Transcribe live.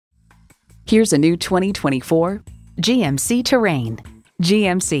Here's a new 2024 GMC Terrain.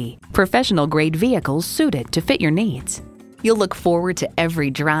 GMC, professional-grade vehicles suited to fit your needs. You'll look forward to every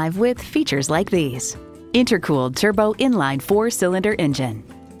drive with features like these: intercooled turbo inline 4-cylinder engine,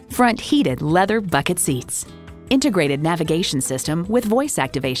 front heated leather bucket seats, integrated navigation system with voice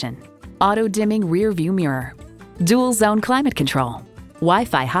activation, auto-dimming rear view mirror, dual zone climate control,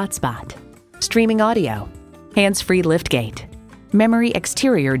 Wi-Fi hotspot, streaming audio, hands-free liftgate, memory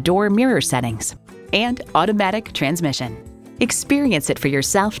exterior door mirror settings, and automatic transmission. Experience it for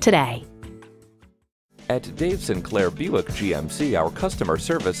yourself today. At Dave Sinclair Buick GMC, our customer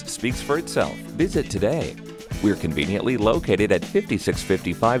service speaks for itself. Visit today. We're conveniently located at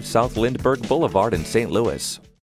 5655 South Lindbergh Boulevard in St. Louis.